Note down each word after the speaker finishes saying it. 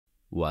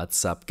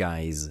What's up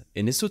guys?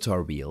 In this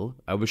tutorial,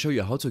 I will show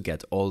you how to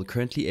get all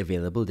currently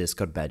available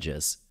Discord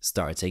badges,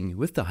 starting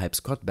with the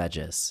HypeSquad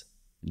badges.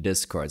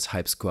 Discord's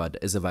HypeSquad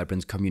is a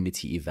vibrant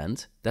community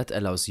event that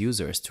allows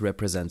users to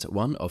represent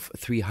one of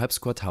three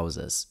HypeSquad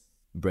houses: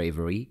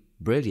 Bravery,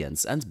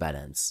 Brilliance and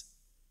Balance.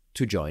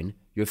 To join,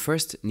 you'll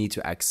first need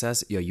to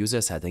access your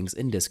user settings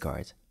in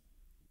Discord.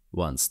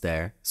 Once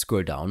there,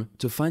 scroll down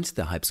to find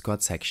the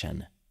HypeSquad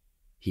section.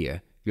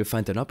 Here, you'll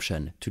find an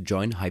option to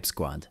join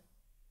HypeSquad.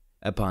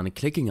 Upon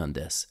clicking on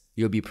this,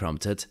 you'll be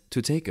prompted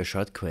to take a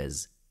short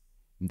quiz.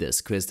 This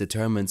quiz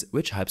determines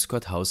which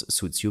HypeSquad house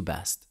suits you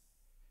best.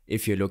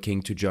 If you're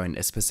looking to join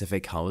a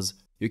specific house,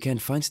 you can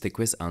find the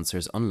quiz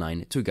answers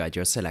online to guide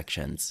your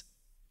selections.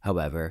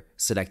 However,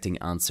 selecting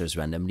answers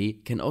randomly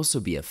can also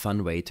be a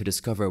fun way to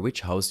discover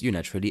which house you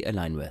naturally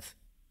align with.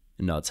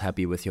 Not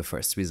happy with your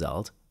first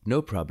result?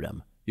 No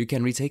problem. You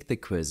can retake the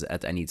quiz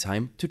at any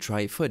time to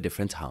try for a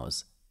different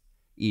house.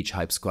 Each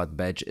HypeSquad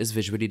badge is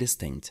visually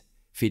distinct,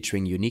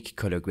 featuring unique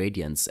color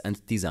gradients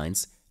and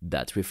designs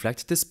that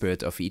reflect the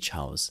spirit of each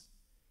house.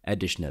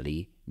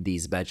 Additionally,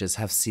 these badges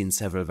have seen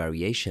several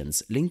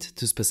variations linked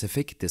to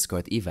specific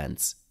Discord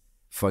events.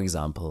 For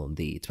example,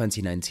 the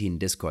 2019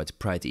 Discord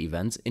Pride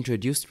event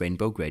introduced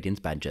rainbow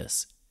gradient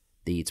badges.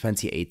 The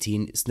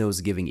 2018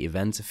 Snows Giving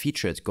event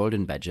featured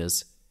golden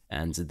badges,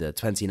 and the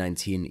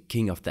 2019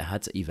 King of the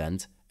Hat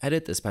event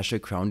added a special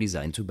crown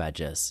design to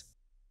badges.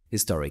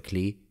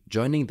 Historically,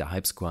 joining the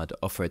HypeSquad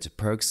offered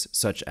perks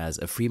such as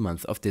a free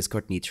month of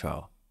Discord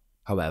Nitro.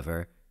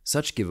 However,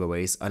 such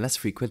giveaways are less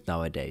frequent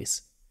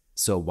nowadays.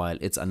 So while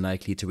it's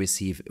unlikely to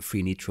receive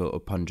free Nitro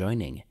upon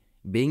joining,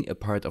 being a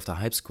part of the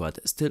HypeSquad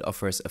still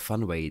offers a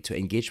fun way to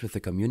engage with the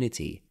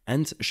community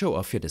and show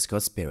off your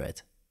Discord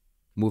spirit.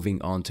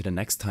 Moving on to the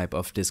next type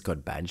of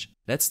Discord badge,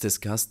 let's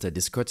discuss the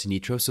Discord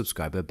Nitro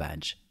subscriber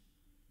badge.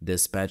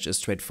 This badge is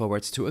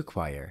straightforward to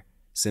acquire.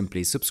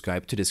 Simply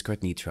subscribe to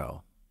Discord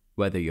Nitro.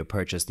 Whether you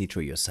purchase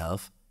Nitro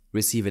yourself,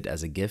 receive it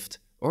as a gift,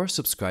 or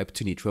subscribe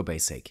to Nitro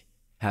Basic,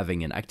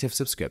 having an active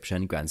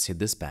subscription grants you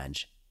this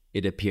badge.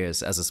 It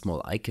appears as a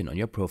small icon on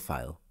your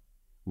profile.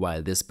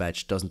 While this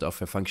badge doesn't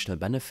offer functional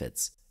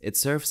benefits, it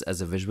serves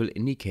as a visual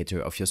indicator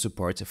of your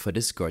support for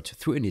Discord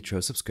through a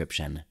Nitro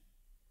subscription.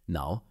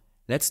 Now,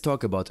 let's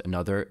talk about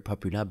another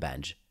popular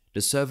badge,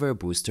 the Server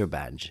Booster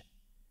Badge.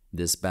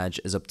 This badge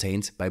is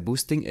obtained by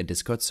boosting a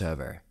Discord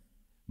server.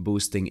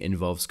 Boosting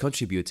involves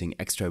contributing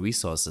extra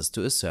resources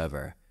to a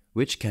server,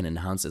 which can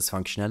enhance its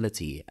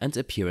functionality and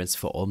appearance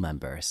for all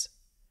members.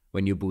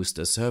 When you boost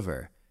a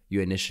server,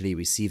 you initially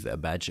receive a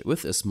badge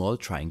with a small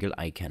triangle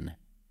icon.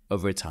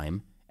 Over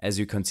time, as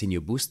you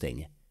continue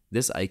boosting,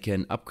 this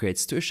icon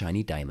upgrades to a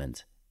shiny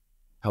diamond.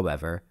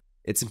 However,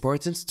 it's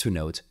important to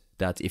note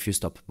that if you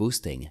stop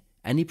boosting,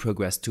 any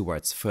progress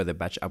towards further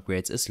badge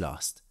upgrades is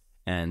lost,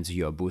 and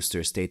your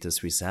booster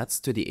status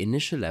resets to the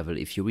initial level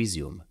if you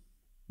resume.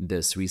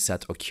 This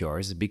reset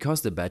occurs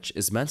because the badge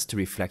is meant to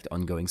reflect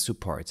ongoing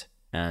support,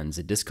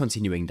 and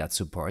discontinuing that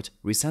support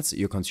resets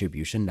your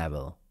contribution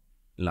level.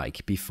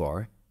 Like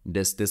before,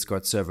 this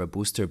Discord server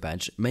booster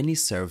badge mainly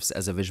serves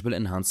as a visual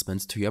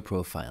enhancement to your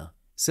profile,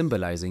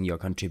 symbolizing your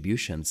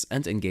contributions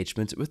and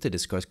engagement with the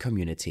Discord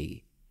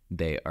community.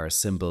 They are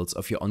symbols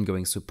of your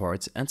ongoing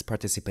support and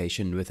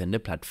participation within the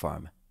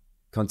platform.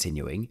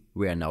 Continuing,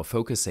 we are now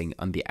focusing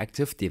on the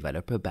Active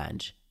Developer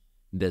Badge.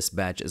 This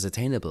badge is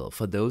attainable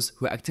for those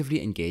who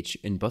actively engage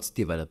in bot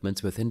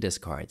development within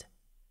Discord.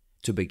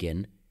 To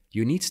begin,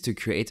 you need to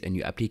create a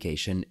new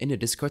application in the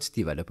Discord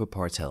Developer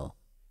Portal.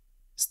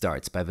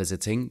 Start by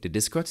visiting the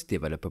Discord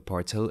Developer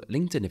Portal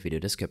linked in the video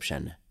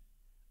description.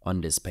 On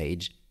this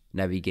page,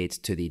 navigate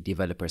to the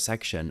Developer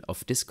section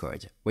of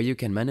Discord, where you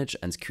can manage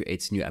and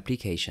create new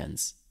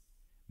applications.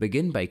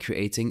 Begin by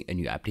creating a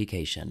new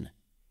application.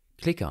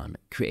 Click on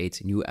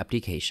Create New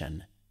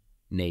Application.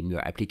 Name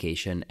your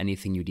application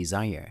anything you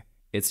desire.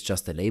 It's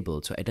just a label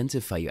to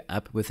identify your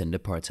app within the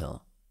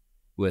portal.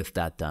 With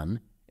that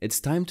done, it's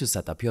time to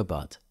set up your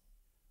bot.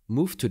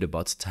 Move to the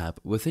Bot tab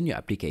within your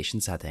application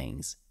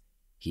settings.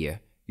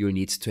 Here, you'll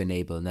need to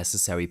enable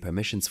necessary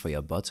permissions for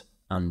your bot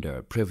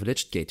under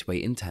Privileged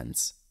Gateway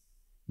Intents.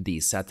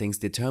 These settings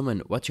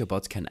determine what your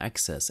bot can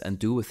access and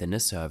do within a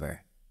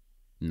server.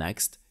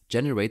 Next,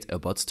 generate a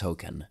bot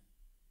token.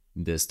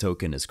 This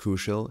token is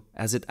crucial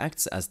as it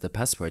acts as the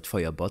password for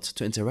your bot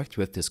to interact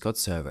with Discord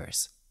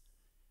servers.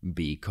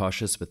 Be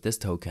cautious with this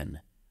token.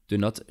 Do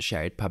not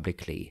share it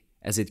publicly,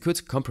 as it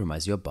could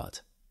compromise your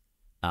bot.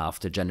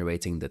 After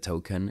generating the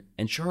token,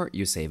 ensure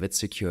you save it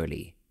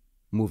securely.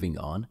 Moving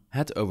on,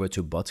 head over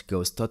to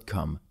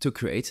botghost.com to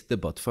create the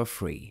bot for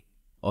free.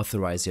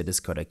 Authorize your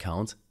Discord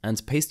account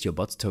and paste your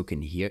bot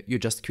token here you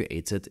just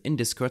created in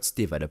Discord's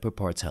developer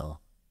portal.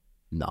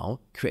 Now,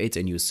 create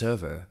a new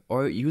server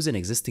or use an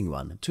existing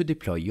one to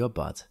deploy your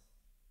bot.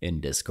 In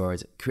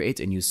Discord,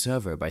 create a new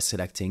server by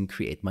selecting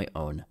Create My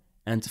Own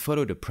and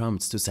follow the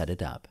prompts to set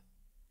it up.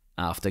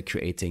 After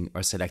creating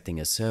or selecting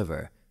a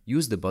server,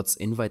 use the bot's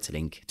invite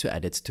link to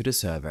add it to the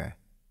server.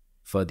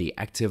 For the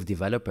Active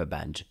Developer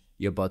Badge,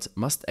 your bot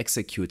must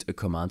execute a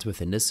command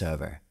within the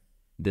server.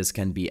 This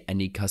can be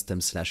any custom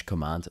 /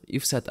 command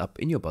you've set up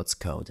in your bot's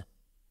code.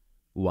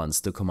 Once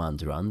the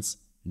command runs,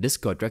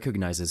 Discord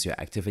recognizes your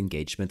active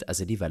engagement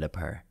as a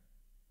developer.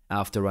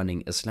 After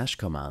running a /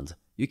 command,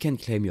 you can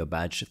claim your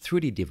badge through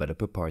the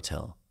developer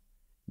portal.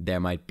 There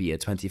might be a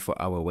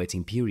 24-hour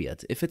waiting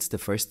period if it's the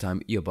first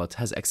time your bot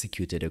has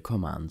executed a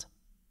command.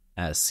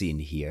 As seen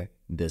here,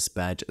 this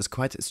badge is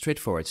quite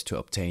straightforward to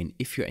obtain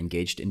if you're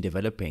engaged in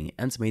developing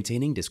and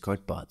maintaining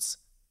Discord bots.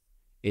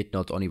 It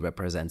not only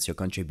represents your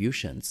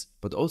contributions,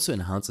 but also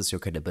enhances your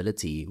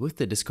credibility with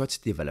the Discord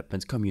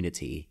development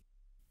community.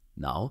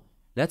 Now,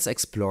 let's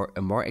explore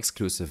a more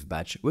exclusive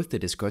badge with the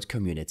Discord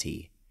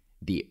community,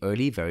 the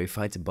Early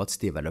Verified Bot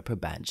Developer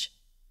Badge.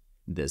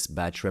 This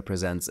badge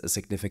represents a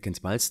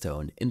significant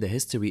milestone in the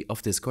history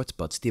of Discord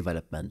bot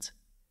development.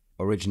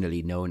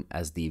 Originally known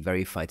as the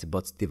Verified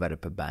Bot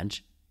Developer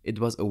Badge, it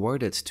was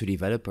awarded to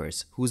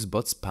developers whose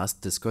bots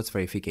passed Discord's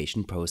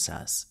verification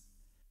process.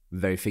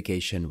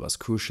 Verification was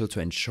crucial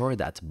to ensure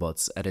that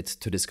bots added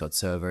to Discord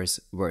servers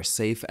were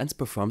safe and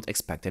performed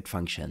expected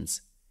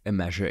functions, a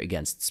measure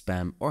against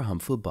spam or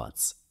harmful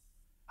bots.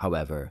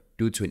 However,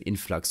 due to an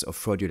influx of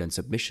fraudulent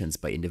submissions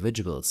by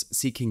individuals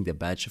seeking the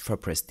badge for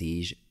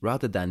prestige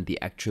rather than the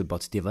actual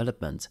bot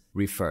development,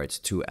 referred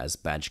to as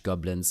badge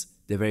goblins,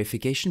 the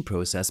verification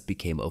process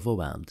became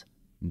overwhelmed.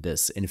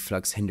 This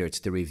influx hindered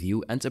the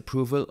review and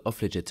approval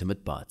of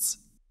legitimate bots.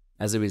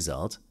 As a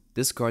result,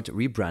 Discord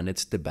rebranded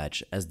the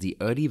badge as the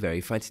Early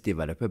Verified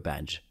Developer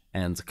Badge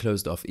and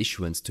closed off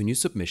issuance to new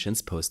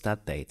submissions post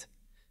that date.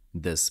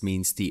 This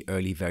means the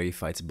Early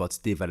Verified Bot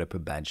Developer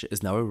Badge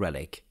is now a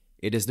relic.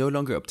 It is no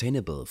longer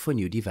obtainable for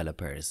new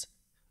developers.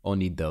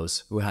 Only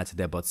those who had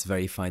their bots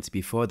verified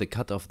before the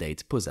cutoff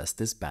date possess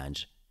this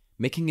badge,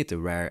 making it a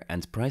rare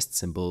and prized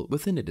symbol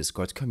within the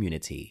Discord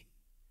community.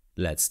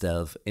 Let's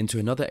delve into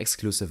another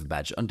exclusive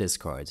badge on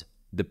Discord,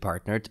 the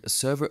Partnered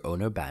Server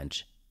Owner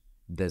Badge.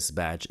 This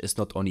badge is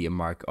not only a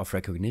mark of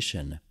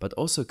recognition, but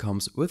also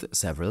comes with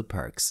several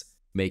perks,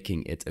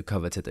 making it a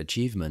coveted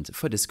achievement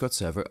for Discord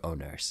server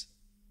owners.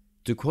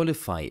 To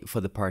qualify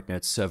for the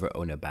Partnered Server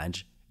Owner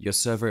Badge, your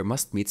server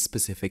must meet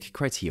specific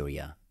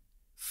criteria.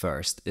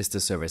 First is the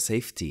server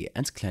safety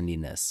and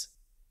cleanliness.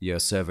 Your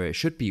server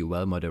should be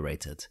well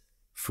moderated,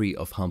 free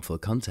of harmful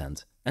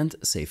content, and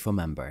safe for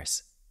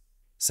members.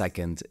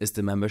 Second is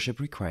the membership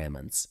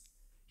requirements.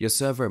 Your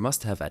server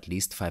must have at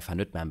least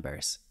 500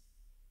 members.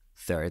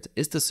 Third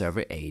is the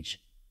server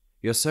age.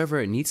 Your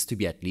server needs to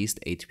be at least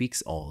 8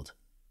 weeks old.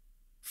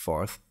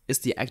 Fourth is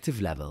the active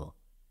level.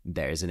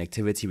 There is an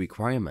activity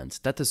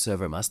requirement that the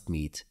server must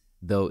meet,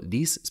 though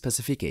these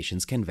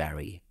specifications can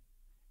vary.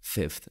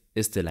 Fifth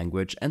is the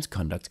language and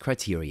conduct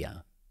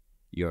criteria.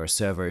 Your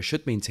server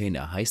should maintain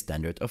a high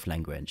standard of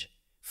language,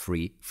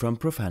 free from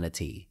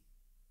profanity.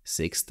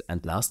 Sixth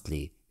and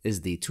lastly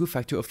is the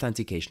two-factor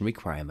authentication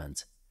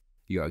requirement.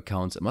 Your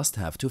account must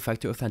have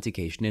two-factor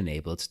authentication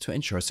enabled to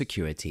ensure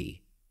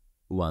security.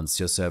 Once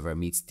your server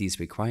meets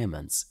these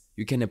requirements,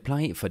 you can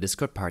apply for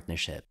Discord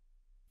partnership.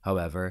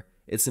 However,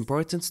 it's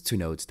important to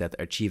note that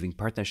achieving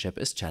partnership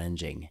is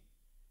challenging.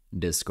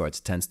 Discord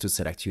tends to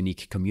select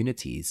unique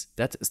communities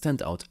that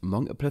stand out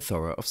among a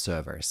plethora of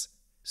servers,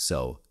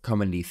 so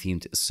commonly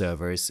themed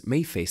servers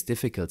may face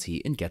difficulty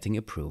in getting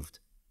approved.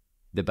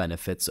 The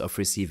benefits of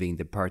receiving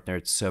the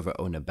Partnered Server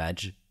Owner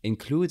Badge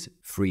include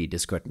free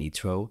Discord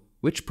Nitro,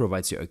 which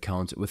provides your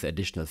account with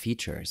additional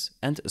features,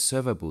 and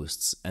server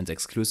boosts and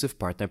exclusive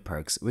partner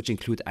perks which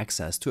include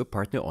access to a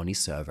partner-only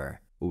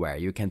server, where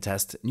you can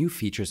test new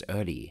features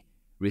early,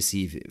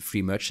 receive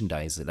free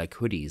merchandise like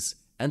hoodies,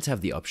 and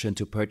have the option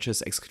to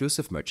purchase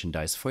exclusive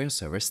merchandise for your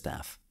server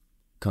staff.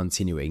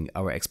 Continuing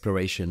our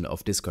exploration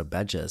of Discord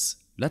badges,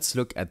 let's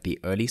look at the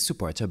Early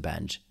Supporter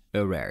Badge,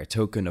 a rare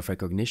token of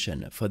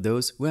recognition for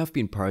those who have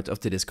been part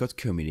of the Discord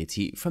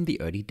community from the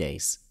early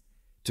days.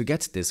 To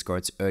get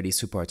Discord's Early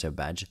Supporter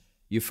Badge,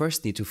 you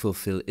first need to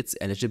fulfill its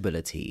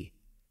eligibility.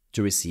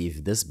 To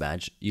receive this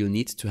badge, you'll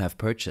need to have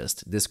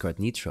purchased Discord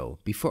Nitro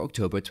before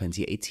October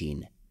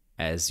 2018.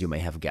 As you may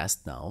have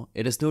guessed now,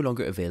 it is no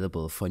longer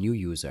available for new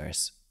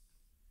users.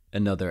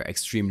 Another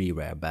extremely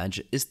rare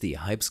badge is the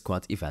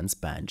HypeSquad Events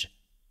Badge.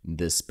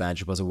 This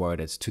badge was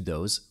awarded to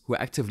those who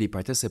actively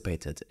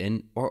participated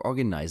in or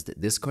organized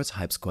Discord's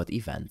HypeSquad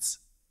events.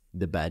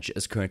 The badge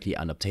is currently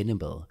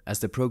unobtainable, as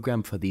the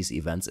program for these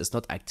events is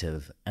not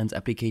active and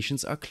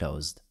applications are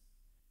closed.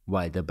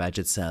 While the badge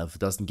itself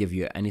doesn't give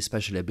you any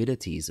special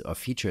abilities or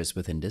features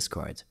within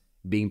Discord,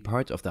 being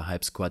part of the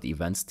HypeSquad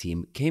events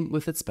team came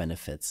with its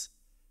benefits,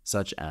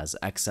 such as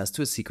access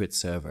to a secret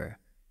server,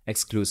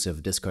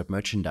 exclusive Discord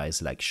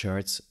merchandise like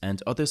shirts,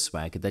 and other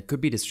swag that could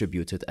be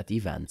distributed at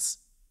events.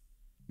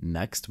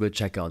 Next, we'll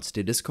check out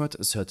the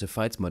Discord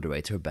Certified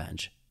Moderator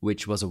Badge,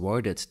 which was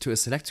awarded to a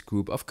select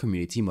group of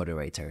community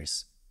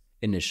moderators.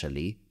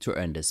 Initially, to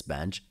earn this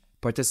badge,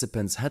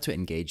 participants had to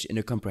engage in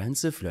a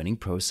comprehensive learning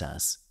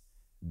process.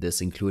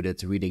 This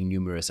included reading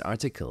numerous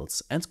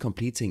articles and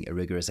completing a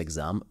rigorous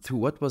exam through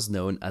what was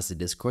known as the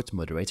Discord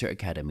Moderator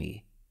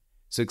Academy.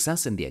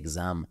 Success in the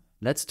exam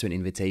led to an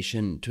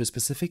invitation to a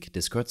specific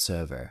Discord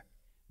server,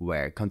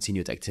 where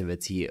continued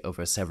activity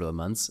over several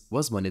months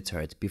was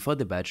monitored before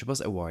the badge was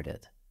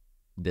awarded.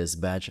 This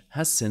badge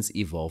has since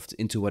evolved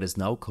into what is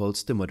now called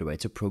the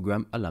Moderator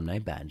Program Alumni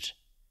Badge.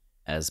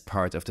 As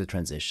part of the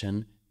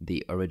transition,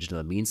 the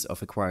original means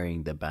of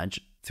acquiring the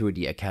badge through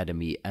the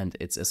Academy and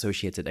its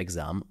associated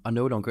exam are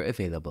no longer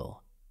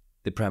available.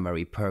 The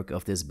primary perk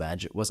of this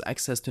badge was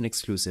access to an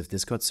exclusive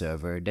Discord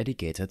server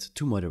dedicated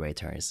to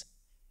moderators.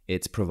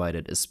 It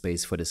provided a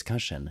space for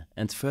discussion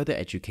and further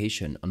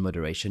education on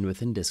moderation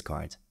within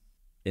Discord.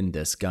 In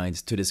this guide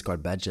to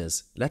Discord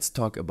badges, let's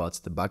talk about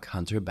the Bug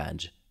Hunter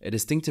Badge, a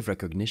distinctive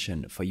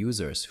recognition for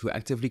users who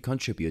actively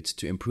contribute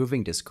to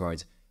improving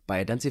Discord by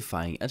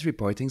identifying and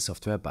reporting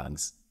software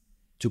bugs.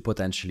 To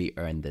potentially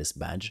earn this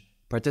badge,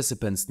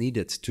 participants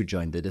needed to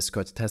join the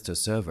Discord tester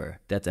server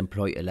that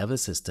employ a level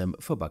system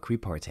for bug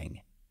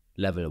reporting.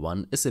 Level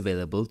 1 is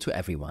available to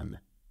everyone.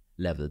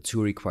 Level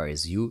 2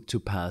 requires you to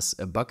pass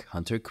a Bug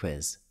Hunter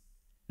quiz.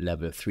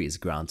 Level 3 is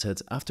granted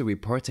after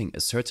reporting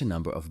a certain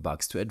number of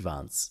bugs to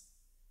advance.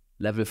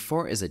 Level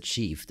 4 is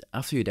achieved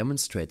after you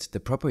demonstrate the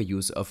proper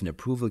use of an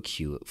approval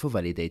queue for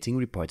validating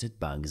reported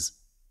bugs.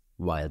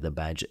 While the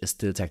badge is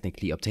still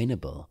technically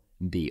obtainable,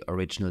 the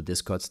original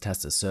Discord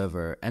tester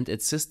server and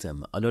its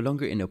system are no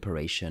longer in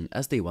operation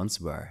as they once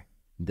were.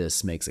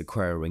 This makes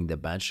acquiring the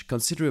badge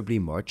considerably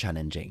more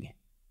challenging.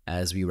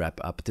 As we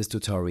wrap up this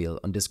tutorial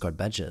on Discord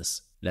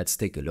badges, let's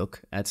take a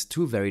look at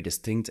two very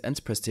distinct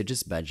and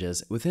prestigious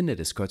badges within the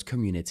Discord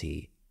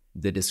community: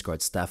 the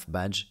Discord Staff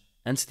Badge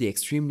and the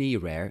extremely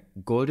rare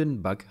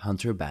Golden Bug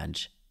Hunter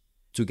Badge.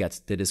 To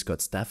get the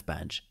Discord Staff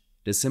Badge,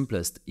 the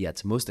simplest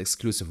yet most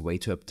exclusive way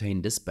to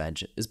obtain this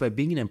badge is by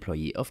being an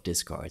employee of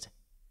Discord.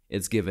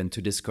 It's given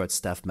to Discord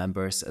staff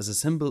members as a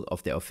symbol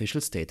of their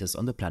official status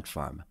on the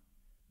platform.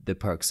 The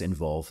perks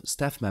involve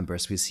staff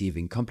members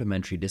receiving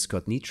complimentary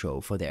Discord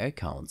Nitro for their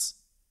accounts.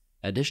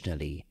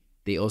 Additionally,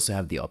 they also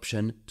have the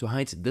option to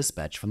hide this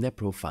badge from their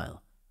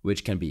profile,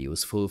 which can be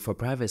useful for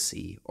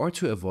privacy or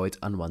to avoid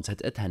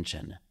unwanted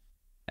attention.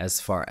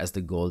 As far as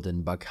the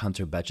Golden Bug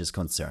Hunter Badge is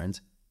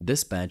concerned,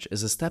 this badge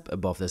is a step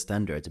above the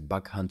standard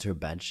Bug Hunter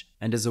Badge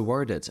and is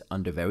awarded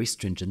under very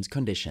stringent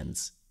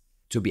conditions.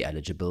 To be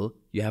eligible,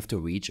 you have to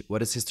reach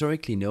what is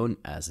historically known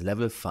as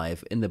Level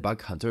 5 in the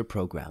Bug Hunter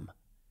program.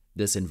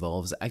 This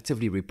involves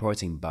actively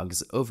reporting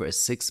bugs over a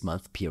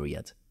 6-month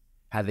period,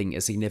 having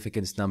a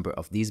significant number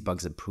of these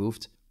bugs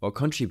approved, or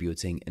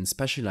contributing in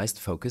specialized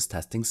focus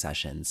testing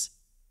sessions.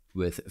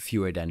 With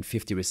fewer than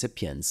 50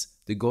 recipients,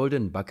 the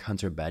Golden Bug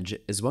Hunter Badge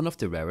is one of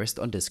the rarest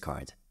on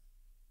Discord.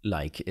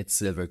 Like its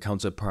silver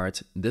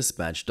counterpart, this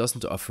badge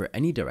doesn't offer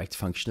any direct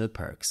functional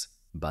perks,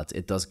 but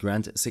it does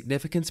grant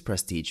significant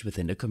prestige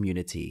within the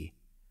community.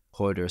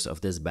 Holders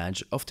of this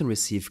badge often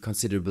receive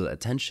considerable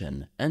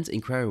attention and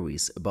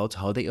inquiries about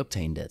how they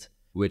obtained it,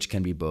 which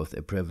can be both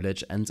a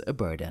privilege and a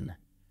burden.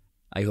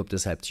 I hope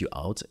this helped you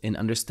out in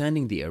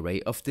understanding the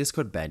array of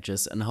Discord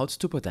badges and how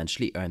to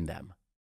potentially earn them.